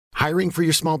Hiring for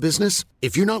your small business?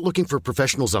 If you're not looking for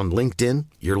professionals on LinkedIn,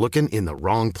 you're looking in the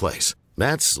wrong place.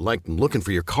 That's like looking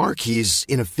for your car keys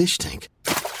in a fish tank.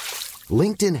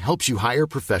 LinkedIn helps you hire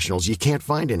professionals you can't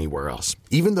find anywhere else,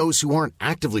 even those who aren't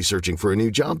actively searching for a new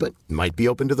job but might be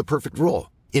open to the perfect role.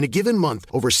 In a given month,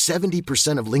 over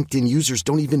 70% of LinkedIn users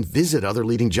don't even visit other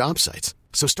leading job sites.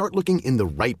 So start looking in the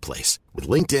right place. With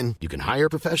LinkedIn, you can hire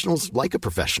professionals like a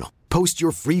professional. Post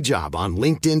your free job on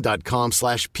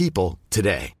linkedin.com/people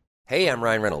today. Hey, I'm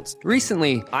Ryan Reynolds.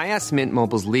 Recently, I asked Mint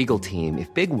Mobile's legal team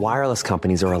if big wireless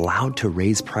companies are allowed to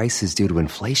raise prices due to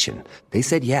inflation. They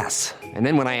said yes. And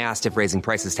then when I asked if raising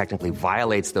prices technically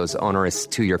violates those onerous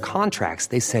two-year contracts,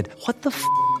 they said, "What the f***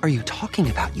 are you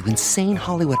talking about, you insane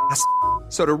Hollywood ass?"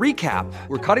 So to recap,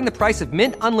 we're cutting the price of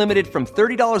Mint Unlimited from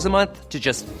 $30 a month to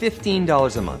just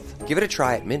 $15 a month. Give it a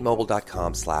try at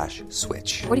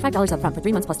mintmobile.com/switch. $45 up front for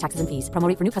 3 months plus taxes and fees. Promo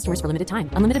rate for new customers for limited time.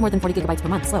 Unlimited more than 40 gigabytes per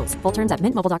month. Slows full terms at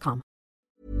mintmobile.com.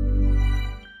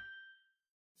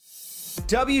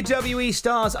 WWE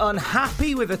stars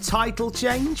unhappy with a title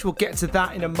change. We'll get to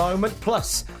that in a moment.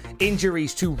 Plus,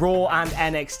 injuries to Raw and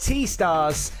NXT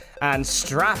stars. And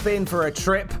strap in for a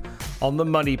trip on the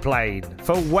money plane.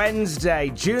 For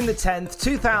Wednesday, June the 10th,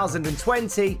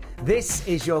 2020, this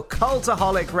is your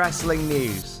Cultaholic Wrestling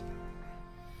News.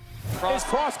 Is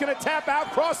Cross going to tap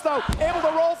out? Cross, though, able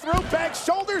to roll through. Banks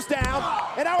shoulders down.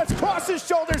 And now it's Cross's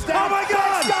shoulders down. Oh, my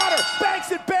God! Banks got her. Banks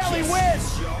and Bayley win.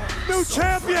 New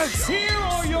champions. Here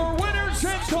are your winners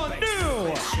and the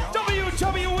new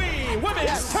WWE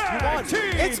Women's Tag Team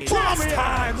It's boss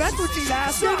time. That's what she's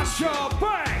asking. Sasha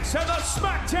Banks and the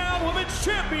SmackDown Women's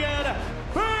Champion,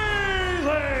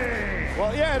 Bayley.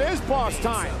 Well, yeah, it is boss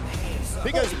time.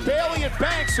 Because Bayley and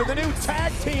Banks are the new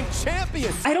tag team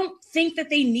champions. I don't think that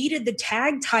they needed the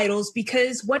tag titles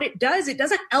because what it does, it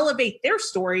doesn't elevate their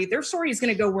story. Their story is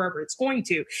going to go wherever it's going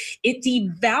to. It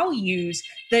devalues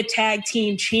the tag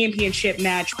team championship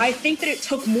match. I think that it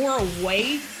took more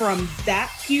away from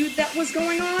that feud that was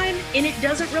going on, and it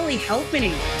doesn't really help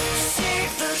anyone.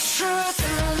 Seek the truth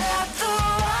and let the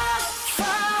light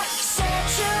fly,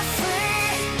 set you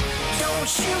free.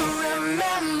 Don't you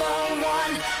remember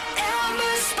one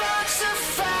ember sparks a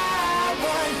fire,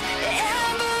 one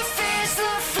ember feeds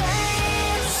the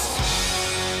flames.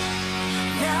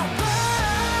 Now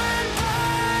burn,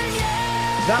 burn,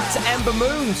 yeah. That's Ember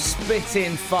Moon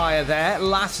spitting fire there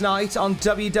last night on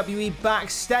WWE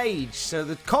Backstage. So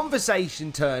the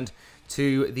conversation turned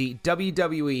to the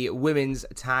WWE Women's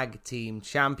Tag Team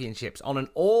Championships on an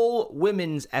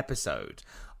all-women's episode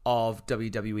of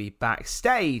WWE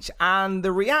Backstage, and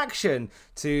the reaction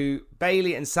to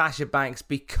Bayley and Sasha Banks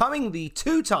becoming the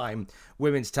two-time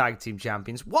Women's Tag Team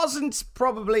Champions wasn't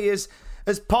probably as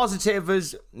positive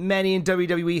as many in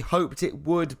WWE hoped it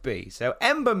would be. So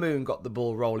Ember Moon got the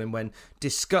ball rolling when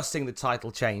discussing the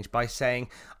title change by saying,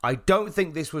 "I don't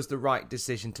think this was the right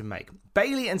decision to make.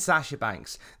 Bayley and Sasha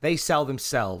Banks, they sell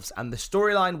themselves, and the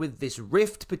storyline with this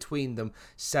rift between them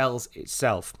sells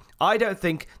itself. I don't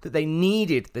think that they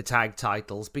needed the tag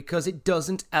titles because it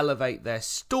doesn't elevate their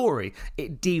story.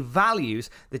 It devalues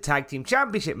the tag team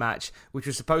championship match, which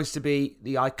was supposed to be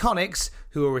the Iconics,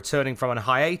 who are returning from a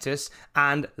hiatus,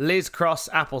 and Liz Cross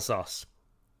Applesauce."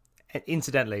 And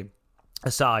incidentally,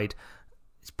 aside,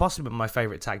 it's possibly my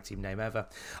favourite tag team name ever.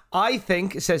 "I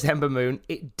think," says Ember Moon,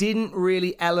 "it didn't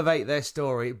really elevate their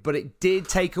story, but it did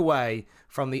take away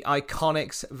from the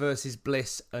Iconics versus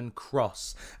Bliss and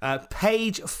Cross."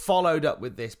 Paige followed up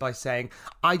with this by saying,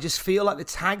 "I just feel like the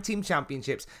tag team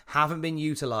championships haven't been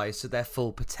utilised to their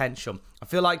full potential. I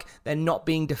feel like they're not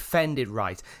being defended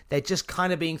right. They're just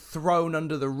kind of being thrown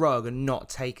under the rug and not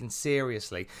taken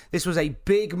seriously. This was a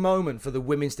big moment for the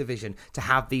women's division to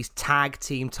have these tag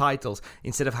team titles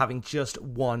instead of having just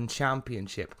one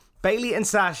championship. Bayley and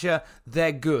Sasha,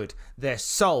 they're good. They're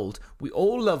sold. We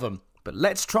all love them. But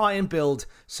let's try and build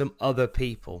some other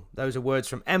people." Those are words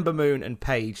from Ember Moon and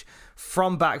Paige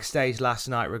from Backstage last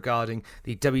night regarding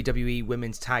the WWE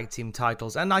Women's Tag Team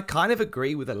titles. And I kind of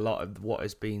agree with a lot of what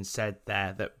has been said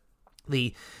there, that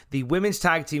the Women's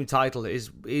Tag Team title is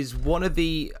one of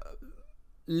the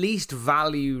least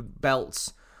valued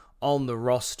belts on the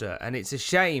roster, and it's a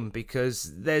shame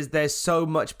because there's so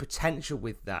much potential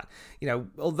with that. You know,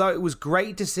 although it was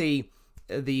great to see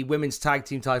the women's tag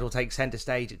team title take center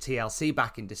stage at TLC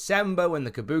back in December when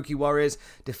the Kabuki Warriors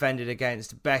defended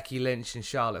against Becky Lynch and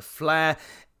Charlotte Flair,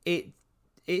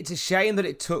 it's a shame that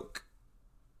it took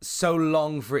so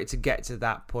long for it to get to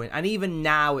that point. And even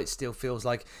now, it still feels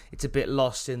like it's a bit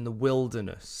lost in the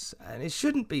wilderness. And it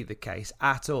shouldn't be the case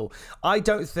at all. I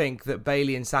don't think that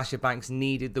Bayley and Sasha Banks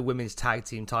needed the women's tag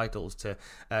team titles to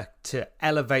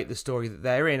elevate the story that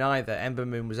they're in either. Ember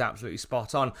Moon was absolutely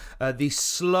spot on. The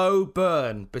slow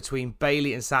burn between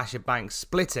Bayley and Sasha Banks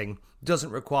splitting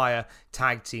doesn't require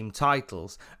tag team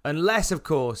titles, unless of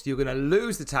course you're going to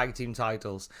lose the tag team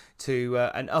titles to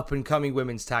an up and coming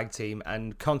women's tag team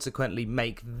and consequently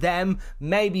make them,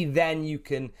 maybe then you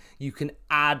can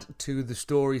add to the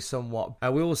story somewhat.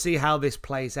 We will see how this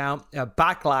plays out.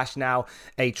 Backlash now,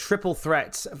 a triple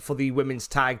threat for the women's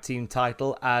tag team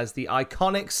title as the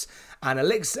Iconics and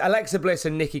Alexa Bliss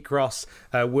and Nikki Cross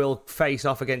will face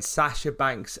off against Sasha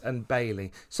Banks and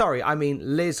Bayley. Sorry, I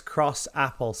mean Liz Cross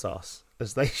Applesauce,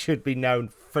 as they should be known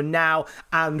for now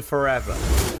and forever.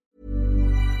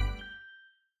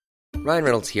 Ryan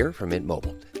Reynolds here from Mint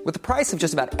Mobile. With the price of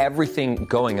just about everything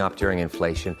going up during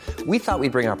inflation, we thought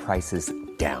we'd bring our prices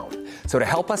down. So to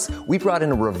help us, we brought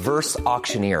in a reverse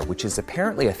auctioneer, which is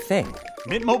apparently a thing.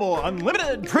 Mint Mobile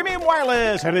Unlimited Premium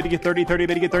Wireless. How to get 30, 30,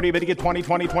 how to get 30, how to get 20,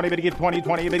 20, 20, how to get 20,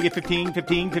 20, how to get 15,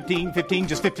 15, 15, 15,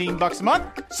 just $15 a month?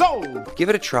 Sold! Give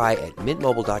it a try at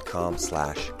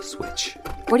mintmobile.com/switch.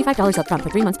 $45 up front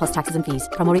for 3 months plus taxes and fees.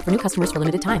 Promo rate for new customers for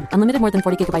limited time. Unlimited more than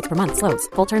 40 gigabytes per month. Slows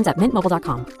full terms at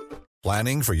mintmobile.com.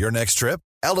 Planning for your next trip?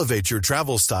 Elevate your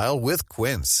travel style with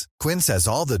Quince. Quince has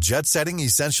all the jet-setting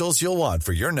essentials you'll want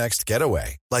for your next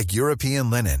getaway, like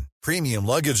European linen, premium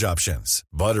luggage options,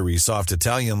 buttery soft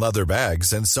Italian leather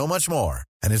bags, and so much more.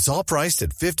 And it's all priced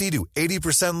at 50 to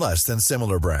 80% less than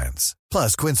similar brands.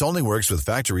 Plus, Quince only works with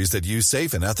factories that use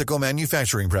safe and ethical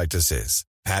manufacturing practices.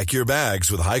 Pack your bags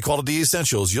with high-quality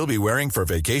essentials you'll be wearing for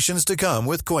vacations to come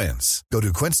with Quince. Go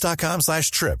to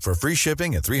quince.com/trip for free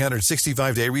shipping and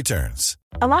 365-day returns.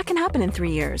 A lot can happen in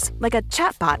 3 years, like a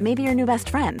chatbot may be your new best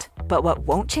friend. But what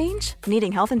won't change?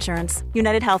 Needing health insurance.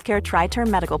 United Healthcare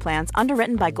Tri-Term Medical Plans,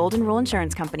 underwritten by Golden Rule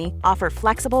Insurance Company, offer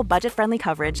flexible, budget-friendly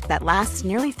coverage that lasts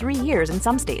nearly 3 years in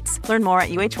some states. Learn more at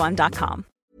uh1.com.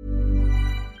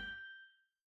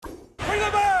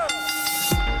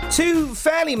 Two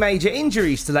fairly major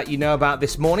injuries to let you know about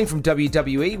this morning from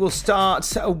WWE. We'll start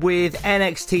with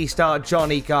NXT star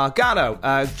Johnny Gargano.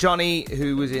 Johnny,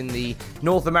 who was in the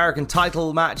North American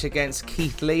title match against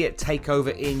Keith Lee at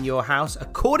TakeOver in Your House.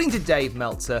 According to Dave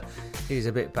Meltzer, he's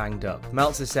a bit banged up.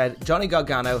 Meltzer said Johnny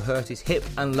Gargano hurt his hip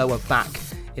and lower back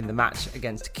in the match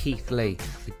against Keith Lee.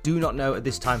 We do not know at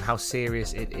this time how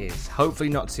serious it is. Hopefully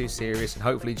not too serious, and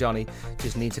hopefully Johnny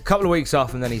just needs a couple of weeks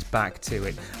off and then he's back to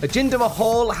it. Jinder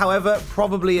Mahal, however,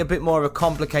 probably a bit more of a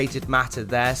complicated matter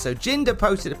there. So Jinder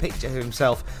posted a picture of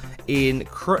himself in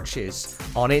crutches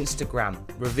on Instagram,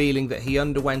 revealing that he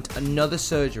underwent another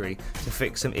surgery to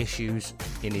fix some issues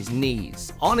in his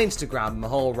knees. On Instagram,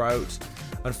 Mahal wrote,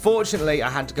 "Unfortunately, I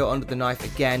had to go under the knife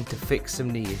again to fix some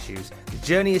knee issues. The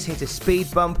journey has hit a speed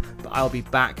bump, but I'll be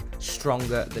back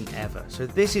stronger than ever." So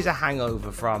this is a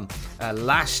hangover from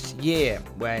last year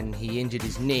when he injured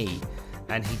his knee,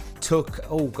 and he took,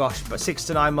 about 6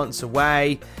 to 9 months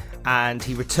away, and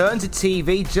he returned to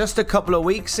TV just a couple of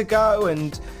weeks ago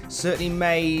and certainly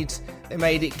made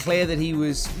it clear that he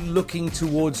was looking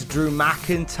towards Drew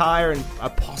McIntyre and a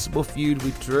possible feud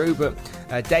with Drew. But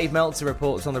Dave Meltzer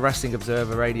reports on the Wrestling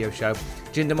Observer radio show,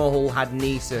 Jinder Mahal had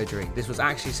knee surgery. This was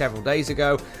actually several days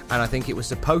ago, and I think it was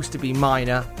supposed to be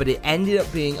minor, but it ended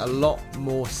up being a lot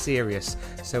more serious.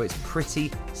 So it's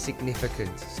pretty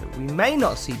significant. So we may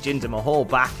not see Jinder Mahal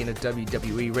back in a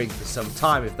WWE ring for some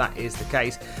time if that is the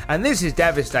case. And this is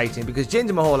devastating because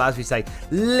Jinder Mahal, as we say,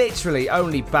 literally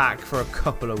only back for a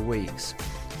couple of weeks.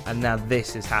 And now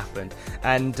this has happened.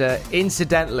 And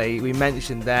incidentally, we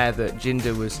mentioned there that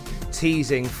Jinder was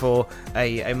teasing for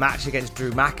a match against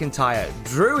Drew McIntyre.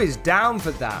 Drew is down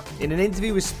for that. In an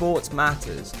interview with Sports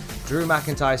Matters, Drew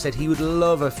McIntyre said he would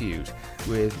love a feud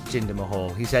with Jinder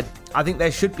Mahal. He said, "I think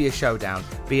there should be a showdown,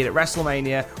 be it at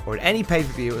WrestleMania or at any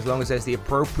pay-per-view, as long as there's the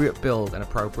appropriate build and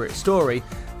appropriate story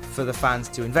for the fans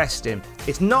to invest in.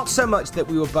 It's not so much that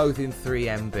we were both in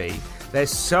 3MB.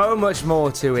 There's so much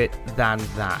more to it than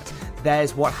that.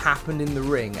 There's what happened in the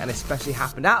ring, and especially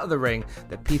happened out of the ring,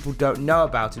 that people don't know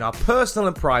about in our personal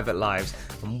and private lives,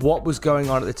 and what was going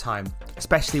on at the time,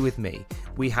 especially with me.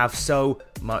 We have so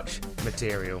much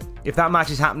material. If that match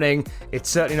is happening, it's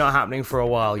certainly not happening for a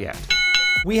while yet."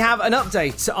 We have an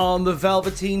update on the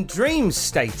Velveteen Dream's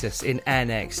status in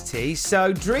NXT.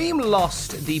 So Dream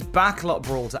lost the backlot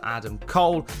brawl to Adam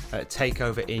Cole at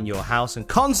TakeOver in Your House, and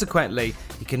consequently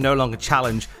he can no longer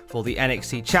challenge for the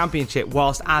NXT Championship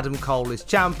whilst Adam Cole is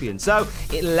champion. So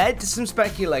it led to some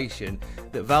speculation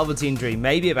that Velveteen Dream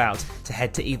may be about to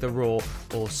head to either Raw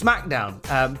or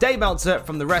SmackDown. Dave Meltzer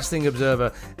from the Wrestling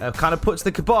Observer kind of puts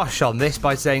the kibosh on this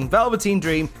by saying Velveteen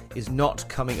Dream is not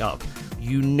coming up.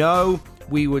 You know,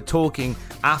 we were talking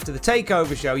after the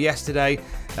TakeOver show yesterday,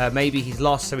 maybe he's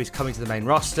lost so he's coming to the main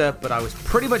roster, but I was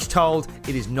pretty much told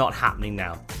it is not happening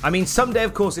now. I mean, someday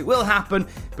of course it will happen,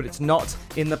 but it's not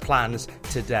in the plans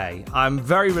today. I'm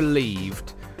very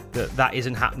relieved that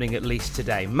isn't happening, at least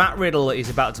today. Matt Riddle is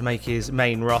about to make his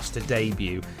main roster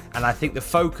debut, and I think the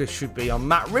focus should be on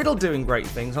Matt Riddle doing great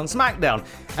things on SmackDown.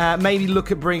 Maybe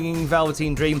look at bringing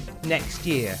Velveteen Dream next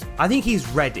year. I think he's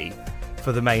ready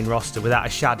for the main roster without a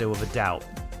shadow of a doubt,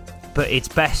 but it's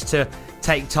best to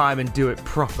take time and do it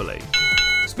properly.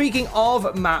 Speaking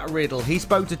of Matt Riddle, he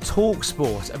spoke to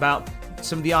TalkSport about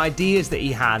some of the ideas that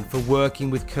he had for working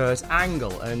with Kurt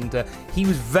Angle, and he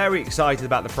was very excited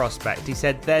about the prospect. He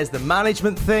said there's the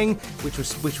management thing, which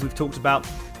we've talked about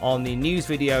on the news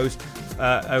videos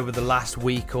over the last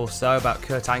week or so, about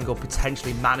Kurt Angle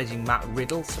potentially managing Matt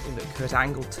Riddle, something that Kurt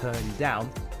Angle turned down.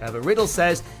 But Riddle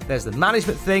says there's the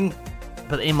management thing,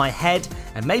 but in my head,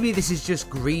 and maybe this is just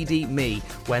greedy me,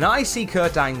 when I see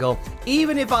Kurt Angle,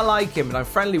 even if I like him and I'm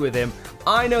friendly with him,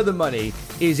 I know the money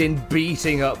is in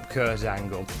beating up Kurt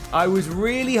Angle. I was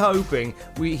really hoping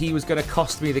he was going to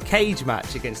cost me the cage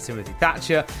match against Timothy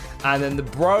Thatcher, and then the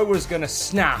bro was going to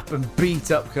snap and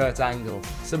beat up Kurt Angle.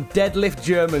 Some deadlift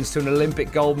Germans to an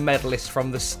Olympic gold medalist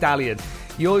from the Stallion.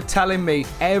 You're telling me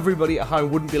everybody at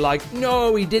home wouldn't be like,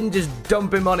 no, he didn't just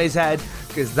dump him on his head,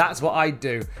 because that's what I'd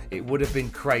do. It would have been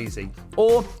crazy.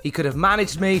 Or he could have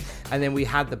managed me, and then we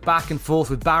had the back and forth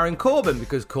with Baron Corbin,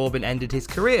 because Corbin ended his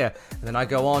career, and then I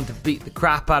go on to beat the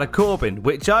crap out of Corbin,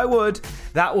 which I would.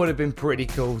 That would have been pretty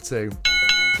cool too.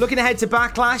 Looking ahead to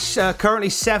Backlash, currently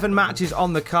 7 matches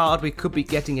on the card. We could be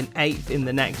getting an 8th in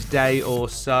the next day or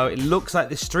so. It looks like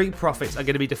the Street Profits are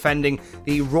going to be defending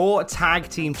the Raw Tag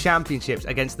Team Championships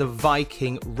against the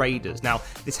Viking Raiders. Now,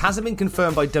 this hasn't been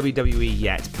confirmed by WWE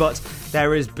yet, but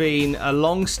there has been a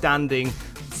long-standing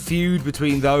feud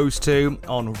between those two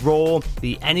on Raw.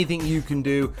 The Anything You Can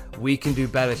Do, We Can Do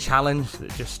Better challenge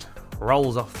that just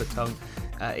rolls off the tongue.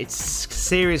 It's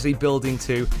seriously building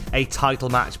to a title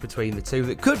match between the two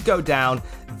that could go down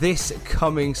this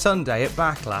coming Sunday at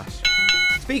Backlash.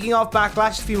 Speaking of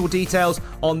Backlash, a few more details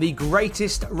on the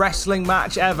greatest wrestling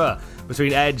match ever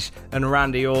between Edge and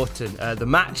Randy Orton. The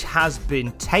match has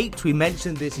been taped. We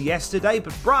mentioned this yesterday,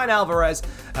 but Brian Alvarez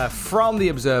from The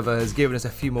Observer has given us a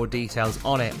few more details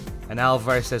on it. And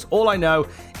Alvarez says, all I know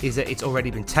is that it's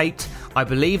already been taped. I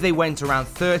believe they went around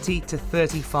 30 to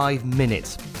 35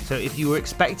 minutes. So if you were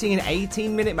expecting an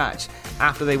 18-minute match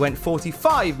after they went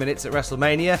 45 minutes at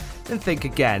WrestleMania, then think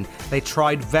again. They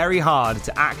tried very hard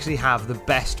to actually have the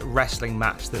best wrestling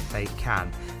match that they can.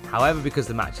 However, because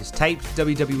the match is taped,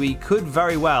 WWE could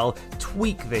very well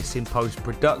tweak this in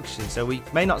post-production. So we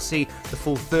may not see the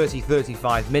full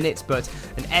 30-35 minutes, but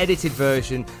an edited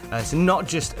version to not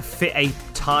just fit a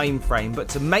time frame, but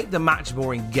to make the match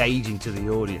more engaging to the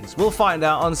audience. We'll find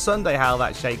out on Sunday how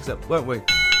that shakes up, won't we?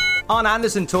 Arn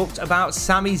Anderson talked about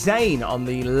Sami Zayn on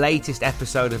the latest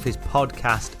episode of his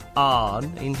podcast, Arn,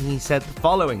 and he said the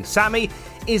following: Sami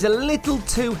is a little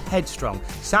too headstrong.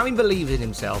 Sami believes in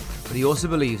himself, but he also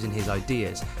believes in his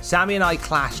ideas. Sami and I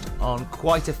clashed on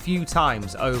quite a few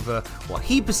times over what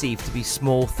he perceived to be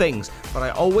small things, but I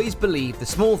always believe the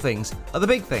small things are the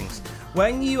big things.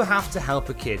 When you have to help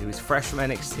a kid who is fresh from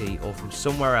NXT or from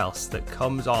somewhere else that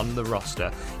comes on the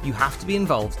roster, you have to be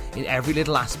involved in every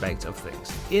little aspect of things.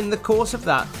 In the course of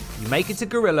that, you make it to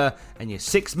Gorilla and your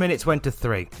 6 minutes went to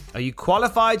 3. Are you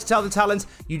qualified to tell the talent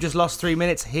you just lost 3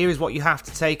 minutes? Here is what you have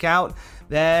to take out.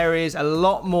 There is a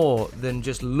lot more than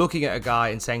just looking at a guy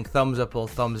and saying thumbs up or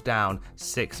thumbs down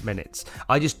 6 minutes.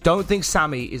 I just don't think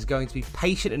Sami is going to be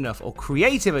patient enough or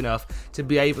creative enough to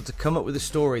be able to come up with a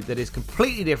story that is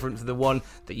completely different to the one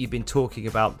that you've been talking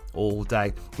about all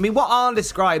day. I mean, what Arn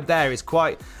described there is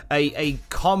quite a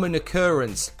common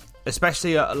occurrence,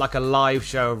 especially like a live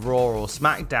show of Raw or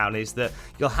SmackDown, is that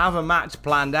you'll have a match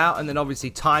planned out and then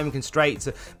obviously time constraints,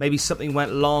 maybe something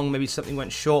went long, maybe something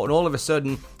went short, and all of a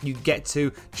sudden you get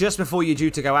to just before you're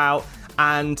due to go out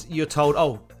and you're told,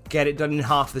 oh, get it done in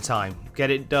half the time,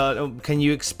 get it done, can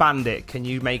you expand it, can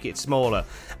you make it smaller?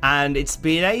 And it's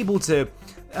being able to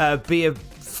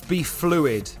be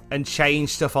fluid and change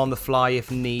stuff on the fly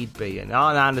if need be. And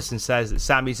Arn Anderson says that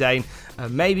Sami Zayn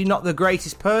maybe not the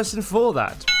greatest person for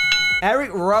that.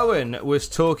 Eric Rowan was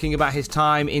talking about his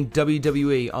time in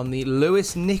WWE on the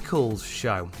Lewis Nichols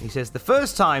show. He says, the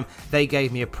first time they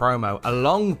gave me a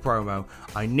long promo,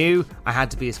 I knew I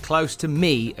had to be as close to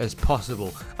me as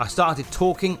possible. I started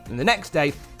talking, and the next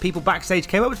day, people backstage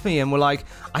came up to me and were like,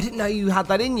 I didn't know you had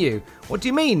that in you. What do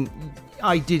you mean?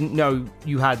 I didn't know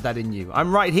you had that in you.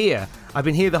 I'm right here. I've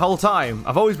been here the whole time.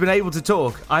 I've always been able to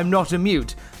talk. I'm not a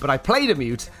mute, but I played a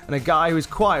mute and a guy who was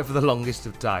quiet for the longest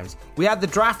of times. We had the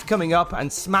draft coming up and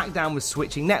SmackDown was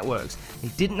switching networks. They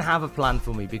didn't have a plan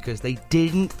for me because they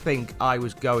didn't think I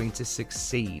was going to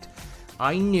succeed.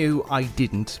 I knew I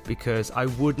didn't because I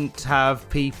wouldn't have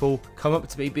people come up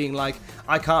to me being like,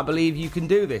 I can't believe you can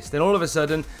do this. Then all of a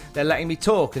sudden, they're letting me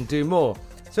talk and do more.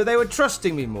 So they were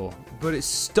trusting me more, but it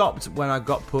stopped when I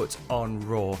got put on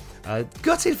Raw.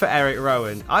 Gutted for Eric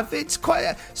Rowan. It's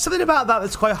quite something about that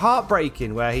that's quite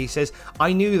heartbreaking, where he says,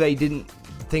 I knew they didn't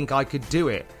think I could do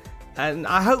it. And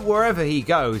I hope wherever he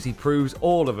goes, he proves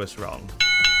all of us wrong.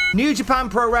 New Japan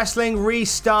Pro Wrestling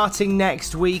restarting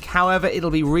next week. However,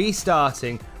 it'll be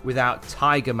restarting without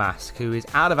Tiger Mask, who is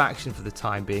out of action for the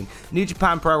time being. New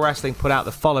Japan Pro Wrestling put out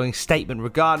the following statement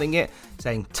regarding it,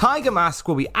 saying Tiger Mask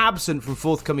will be absent from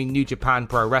forthcoming New Japan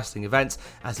Pro Wrestling events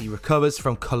as he recovers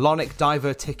from colonic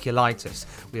diverticulitis.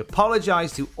 We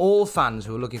apologise to all fans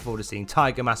who are looking forward to seeing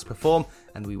Tiger Mask perform,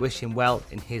 and we wish him well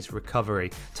in his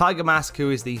recovery. Tiger Mask,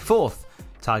 who is the fourth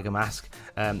Tiger Mask,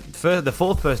 for the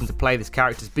fourth person to play this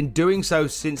character, has been doing so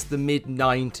since the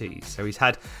mid-90s, so he's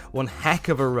had one heck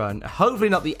of a run. Hopefully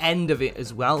not the end of it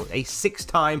as well. A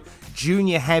 6-time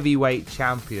junior heavyweight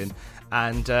champion,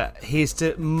 and here's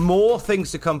to more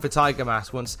things to come for Tiger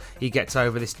Mask once he gets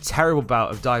over this terrible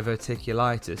bout of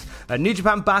diverticulitis. New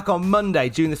Japan back on Monday,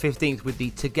 June the 15th, with the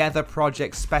Together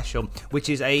Project special, which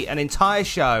is an entire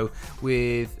show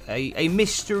with a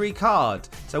mystery card.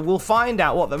 So we'll find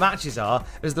out what the matches are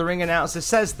as the ring announcer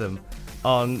says them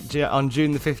on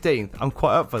June the 15th. I'm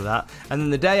quite up for that. And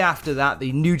then the day after that,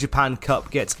 the New Japan Cup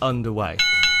gets underway.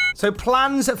 So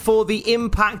plans for the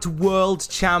Impact World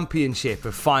Championship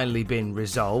have finally been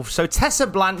resolved. So Tessa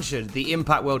Blanchard, the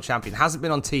Impact World Champion, hasn't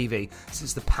been on TV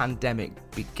since the pandemic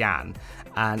began.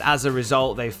 And as a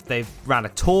result, they've ran a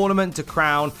tournament to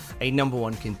crown a number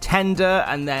one contender.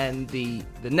 And then the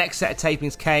next set of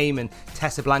tapings came and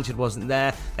Tessa Blanchard wasn't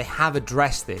there. They have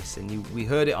addressed this, and we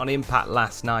heard it on Impact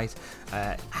last night.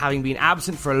 Having been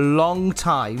absent for a long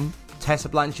time, Tessa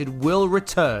Blanchard will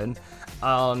return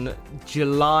on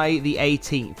July the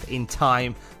 18th in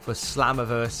time for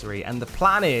Slammiversary, and the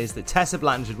plan is that Tessa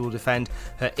Blanchard will defend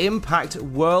her Impact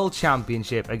World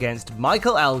Championship against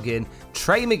Michael Elgin,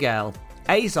 Trey Miguel,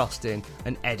 Ace Austin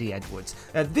and Eddie Edwards.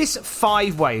 This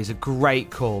 5-way is a great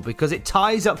call because it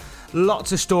ties up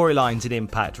lots of storylines in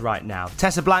Impact right now.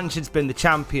 Tessa Blanchard's been the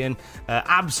champion,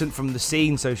 absent from the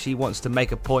scene, so she wants to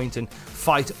make a point and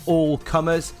fight all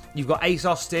comers. You've got Ace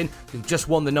Austin, who just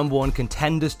won the number one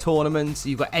contenders tournament.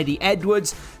 You've got Eddie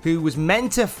Edwards, who was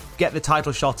meant to get the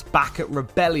title shot back at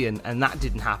Rebellion, and that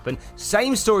didn't happen.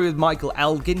 Same story with Michael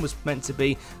Elgin, was meant to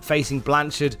be facing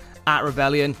Blanchard at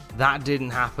Rebellion. That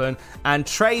didn't happen. And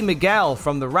Trey Miguel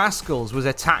from the Rascals was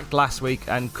attacked last week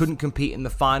and couldn't compete in the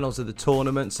finals of the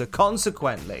tournament, so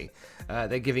consequently,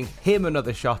 they're giving him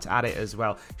another shot at it as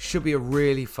well. Should be a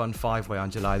really fun 5-way on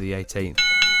July the 18th.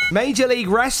 Major League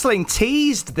Wrestling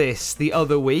teased this the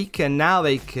other week, and now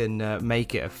they can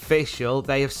make it official.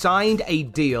 They have signed a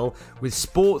deal with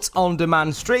sports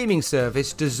on-demand streaming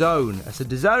service DAZN. So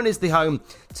DAZN is the home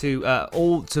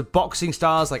to boxing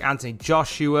stars like Anthony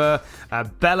Joshua,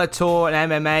 Bellator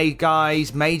and MMA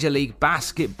guys, Major League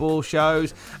Basketball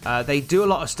shows. They do a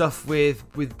lot of stuff with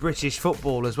British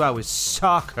football as well, with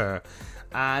soccer.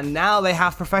 And now they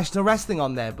have professional wrestling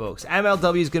on their books.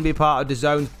 MLW is going to be part of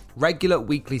DAZN's regular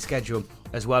weekly schedule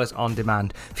as well as on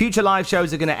demand. Future live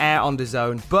shows are going to air on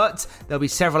DAZN, but there'll be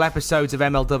several episodes of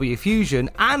MLW Fusion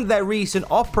and their recent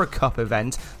Opera Cup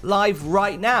event live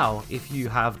right now. If you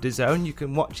have DAZN, you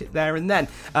can watch it there and then.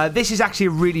 This is actually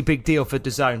a really big deal for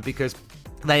DAZN because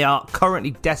they are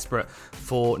currently desperate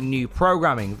for new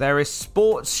programming. They're a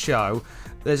sports show.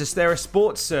 They're a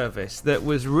sports service that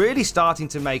was really starting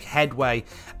to make headway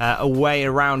away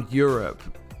around Europe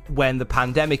when the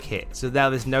pandemic hit, so now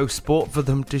there's no sport for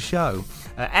them to show.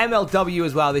 MLW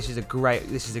as well, this is a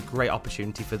great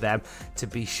opportunity for them to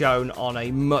be shown on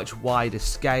a much wider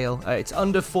scale. It's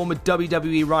under former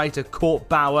WWE writer Court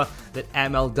Bauer that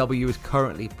MLW is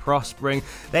currently prospering.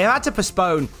 They had to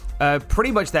postpone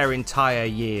pretty much their entire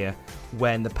year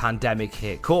when the pandemic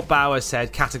hit. Court Bauer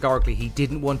said categorically he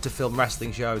didn't want to film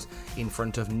wrestling shows in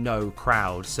front of no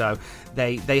crowd. So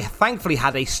they thankfully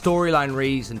had a storyline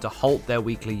reason to halt their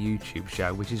weekly YouTube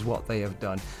show, which is what they have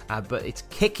done. But it's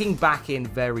kicking back in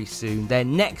very soon. Their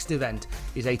next event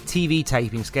is a TV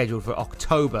taping scheduled for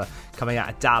October, coming out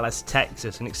of Dallas,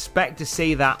 Texas, and expect to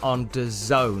see that on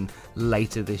DAZN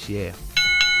later this year.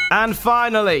 And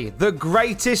finally, the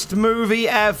greatest movie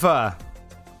ever.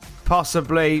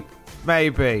 Possibly,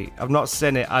 maybe. I've not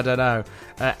seen it, I don't know.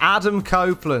 Adam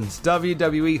Copeland's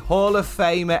WWE Hall of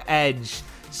Famer Edge,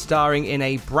 starring in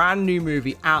a brand new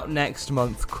movie out next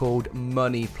month called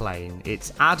Money Plane.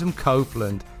 It's Adam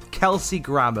Copeland, Kelsey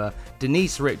Grammer,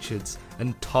 Denise Richards,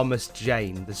 and Thomas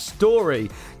Jane. The story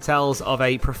tells of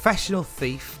a professional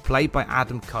thief, played by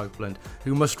Adam Copeland,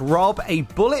 who must rob a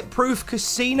bulletproof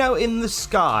casino in the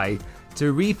sky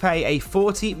to repay a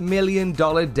 $40 million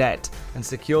debt and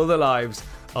secure the lives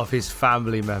of his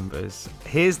family members.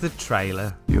 Here's the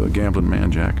trailer. You a gambling man,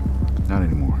 Jack? Not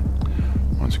anymore.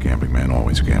 Once a gambling man,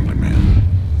 always a gambling man.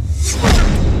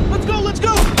 Let's go, let's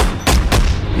go!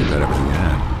 You bet everything you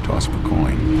had. Toss up a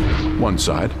coin. One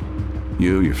side,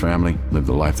 you, your family, live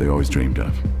the life they always dreamed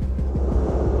of.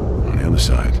 On the other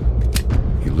side,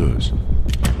 you lose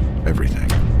everything.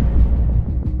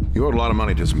 You owed a lot of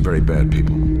money to some very bad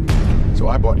people. So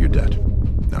I bought your debt.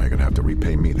 Now you're gonna have to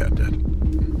repay me that debt.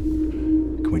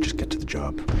 Can we just get to the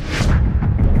job?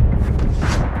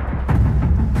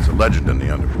 It's a legend in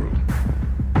the underworld.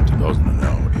 To those in the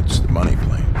know, it's the Money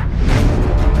Plane.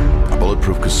 A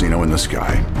bulletproof casino in the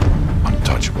sky,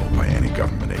 untouchable by any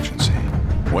government agency.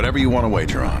 Whatever you want to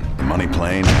wager on, the Money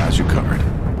Plane has you covered.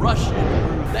 Russian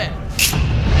roulette.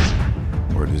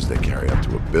 Word is they carry up to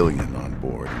 $1 billion on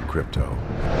board in crypto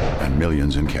and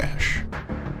millions in cash.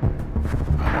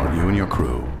 I want you and your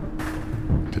crew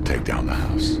to take down the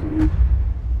house.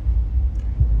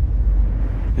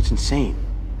 It's insane.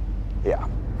 Yeah.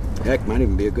 Heck, might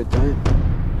even be a good time.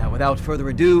 Now, without further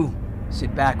ado,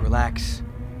 sit back, relax,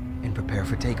 and prepare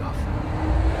for takeoff.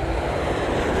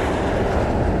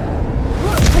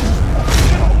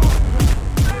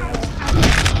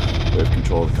 We have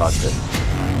control of the cockpit.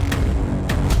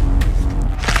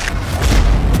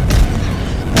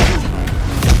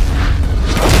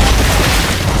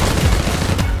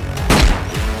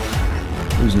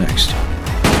 Who's next?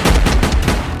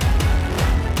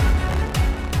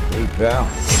 Hey, pal.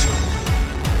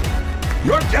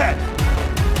 You're dead!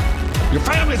 Your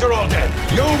families are all dead!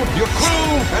 You, your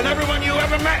crew, and everyone you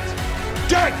ever met!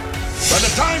 Dead! By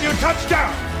the time you touch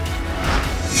down!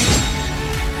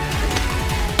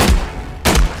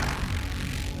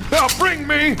 Now bring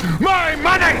me my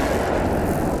money!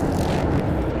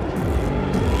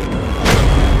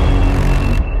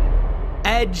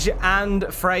 Edge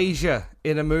and Frazier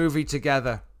in a movie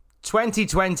together.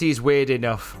 2020 is weird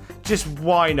enough. Just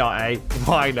why not, eh?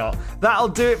 Why not? That'll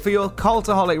do it for your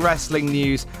Cultaholic Wrestling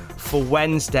news for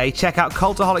Wednesday. Check out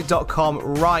cultaholic.com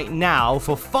right now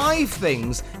for 5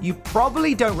 things you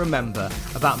probably don't remember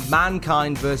about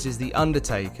Mankind versus The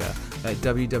Undertaker at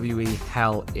WWE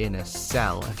Hell in a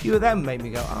Cell. A few of them made me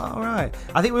go, oh, all right.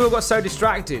 I think we all got so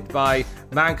distracted by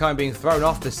Mankind being thrown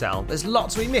off the cell. There's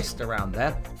lots we missed around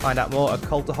there. Find out more at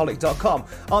cultaholic.com.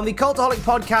 On the Cultaholic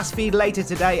podcast feed later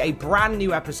today, a brand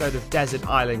new episode of Desert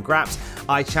Island Graps.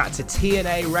 I chat to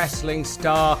TNA wrestling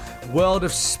star, World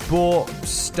of Sport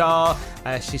star.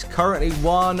 She's currently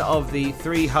one of the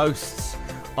 3 hosts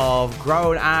of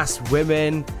Grown Ass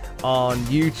Women on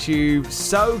YouTube.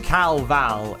 SoCal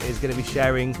Val is going to be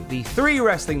sharing the 3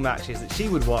 wrestling matches that she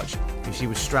would watch if she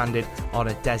was stranded on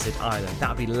a desert island.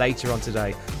 That'll be later on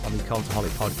today on the Cultaholic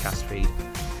podcast feed.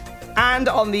 And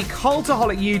on the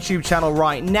Cultaholic YouTube channel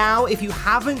right now, if you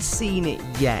haven't seen it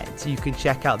yet, you can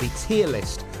check out the tier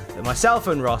list that myself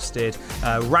and Ross did,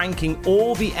 ranking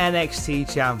all the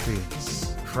NXT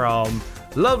champions from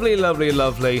lovely,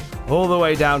 all the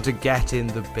way down to get in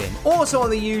the bin. Also on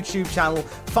the YouTube channel,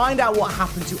 find out what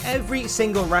happened to every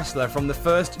single wrestler from the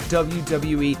first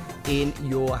WWE In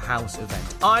Your House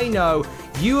event. I know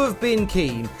you have been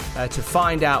keen to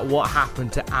find out what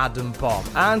happened to Adam Bomb,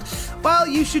 and, well,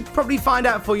 you should probably find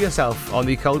out for yourself on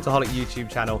the Cultaholic YouTube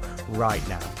channel right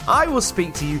now. I will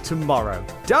speak to you tomorrow.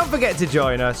 Don't forget to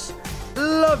join us.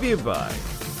 Love you, bye.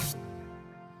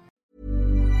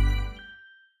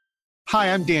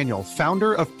 Hi, I'm Daniel,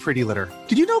 founder of Pretty Litter.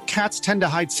 Did you know cats tend to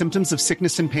hide symptoms of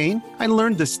sickness and pain? I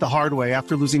learned this the hard way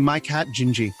after losing my cat,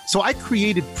 Gingy. So I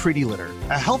created Pretty Litter,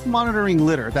 a health monitoring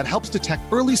litter that helps detect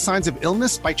early signs of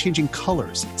illness by changing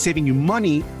colors, saving you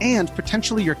money and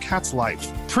potentially your cat's life.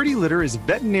 Pretty Litter is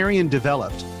veterinarian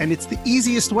developed, and it's the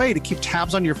easiest way to keep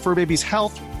tabs on your fur baby's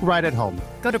health right at home.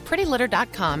 Go to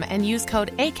prettylitter.com and use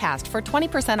code ACAST for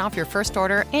 20% off your first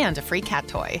order and a free cat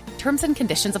toy. Terms and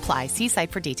conditions apply. See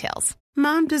site for details.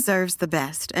 Mom deserves the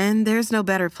best, and there's no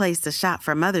better place to shop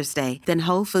for Mother's Day than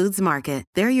Whole Foods Market.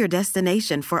 They're your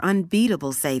destination for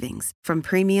unbeatable savings, from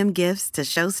premium gifts to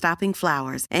show-stopping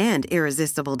flowers and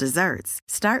irresistible desserts.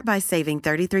 Start by saving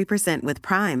 33% with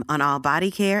Prime on all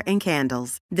body care and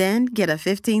candles. Then get a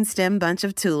 15-stem bunch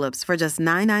of tulips for just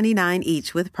 $9.99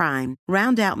 each with Prime.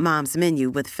 Round out Mom's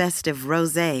menu with festive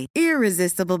rosé,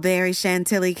 irresistible berry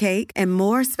chantilly cake, and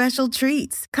more special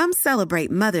treats. Come celebrate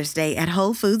Mother's Day at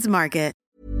Whole Foods Market.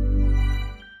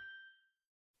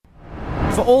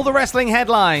 For all the wrestling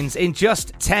headlines in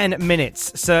just 10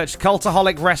 minutes, search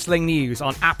Cultaholic Wrestling News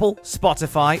on Apple,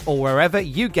 Spotify, or wherever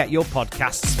you get your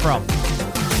podcasts from.